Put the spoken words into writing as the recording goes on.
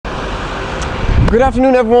Good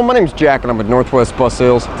afternoon, everyone. My name is Jack and I'm with Northwest Bus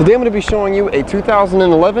Sales. Today I'm going to be showing you a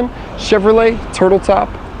 2011 Chevrolet Turtle Top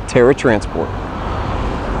Terra Transport.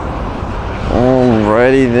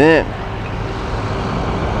 Alrighty then.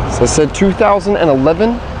 So I said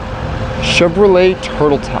 2011 Chevrolet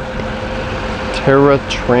Turtle Top Terra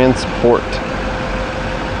Transport.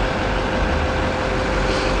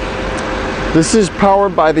 This is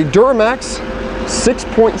powered by the Duramax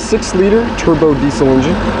 6.6 liter turbo diesel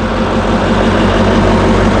engine.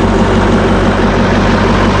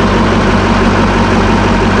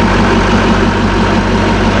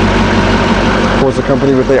 Of course,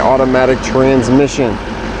 accompanied with an automatic transmission.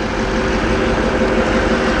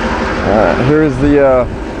 Here's the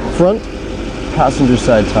front passenger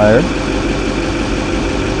side tire.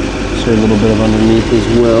 Show you a little bit of underneath as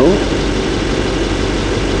well.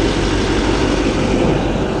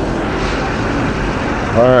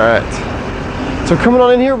 Alright, so coming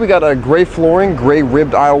on in here, we got a gray flooring, gray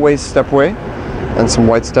ribbed aisleway stepway, and some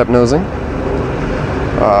white step nosing.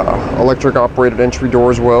 Electric operated entry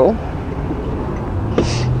door as well.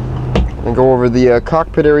 And go over the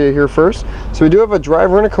cockpit area here first. So we do have a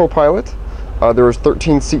driver and a co-pilot. There was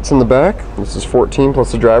 13 seats in the back. This is 14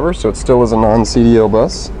 plus the driver, so it still is a non-CDL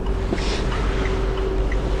bus.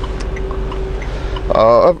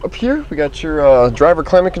 Up here, we got your driver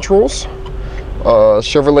climate controls.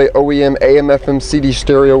 Chevrolet OEM AM/FM CD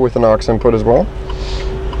stereo with an aux input as well.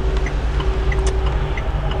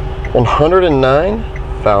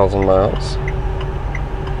 109,000 miles.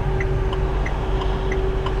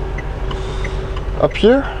 Up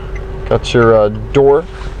here, got your door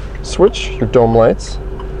switch, your dome lights,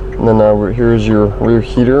 and then here's your rear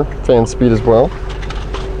heater, fan speed as well.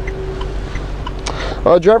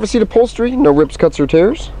 Driver seat upholstery, no rips, cuts, or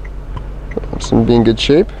tears. It's in being good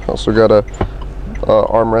shape. Also got a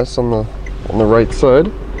armrest on the right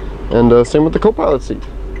side, and same with the co-pilot seat.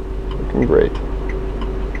 Looking great.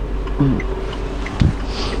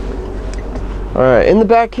 All right, in the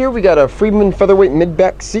back here we got a Friedman featherweight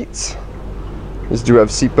mid-back seats. These do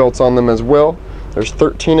have seat belts on them as well. There's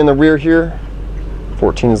 13 in the rear here.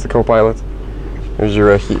 14 is the co-pilot. There's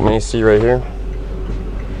your heat and AC right here.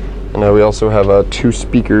 And we also have 2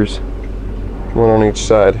 speakers, one on each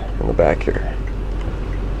side in the back here.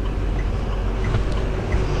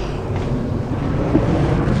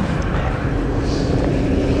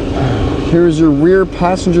 Here's your rear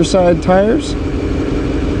passenger side tires.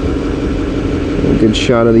 A good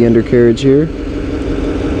shot of the undercarriage here.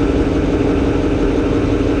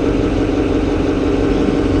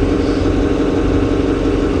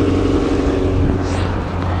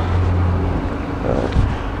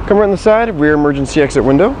 Come around the side, rear emergency exit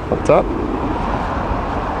window up top.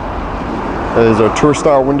 There's our tour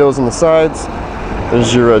style windows on the sides.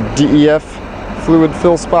 There's your DEF fluid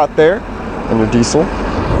fill spot there, and your diesel.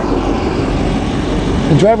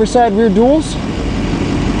 The driver's side rear duals.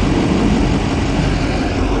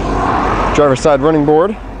 Driver's side running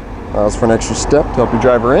board allows for an extra step to help your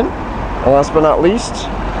driver in. And last but not least,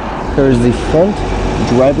 there's the front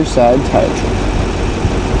driver's side tire trim.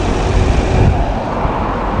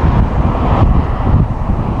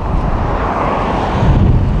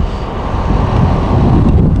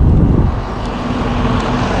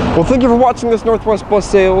 Well, thank you for watching this Northwest Bus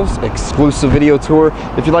Sales exclusive video tour.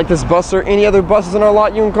 If you like this bus or any other buses in our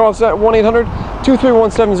lot, you can call us at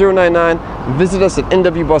 1-800-231-7099. Visit us at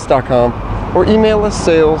nwbus.com or email us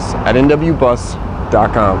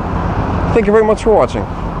sales@nwbus.com. Thank you very much for watching.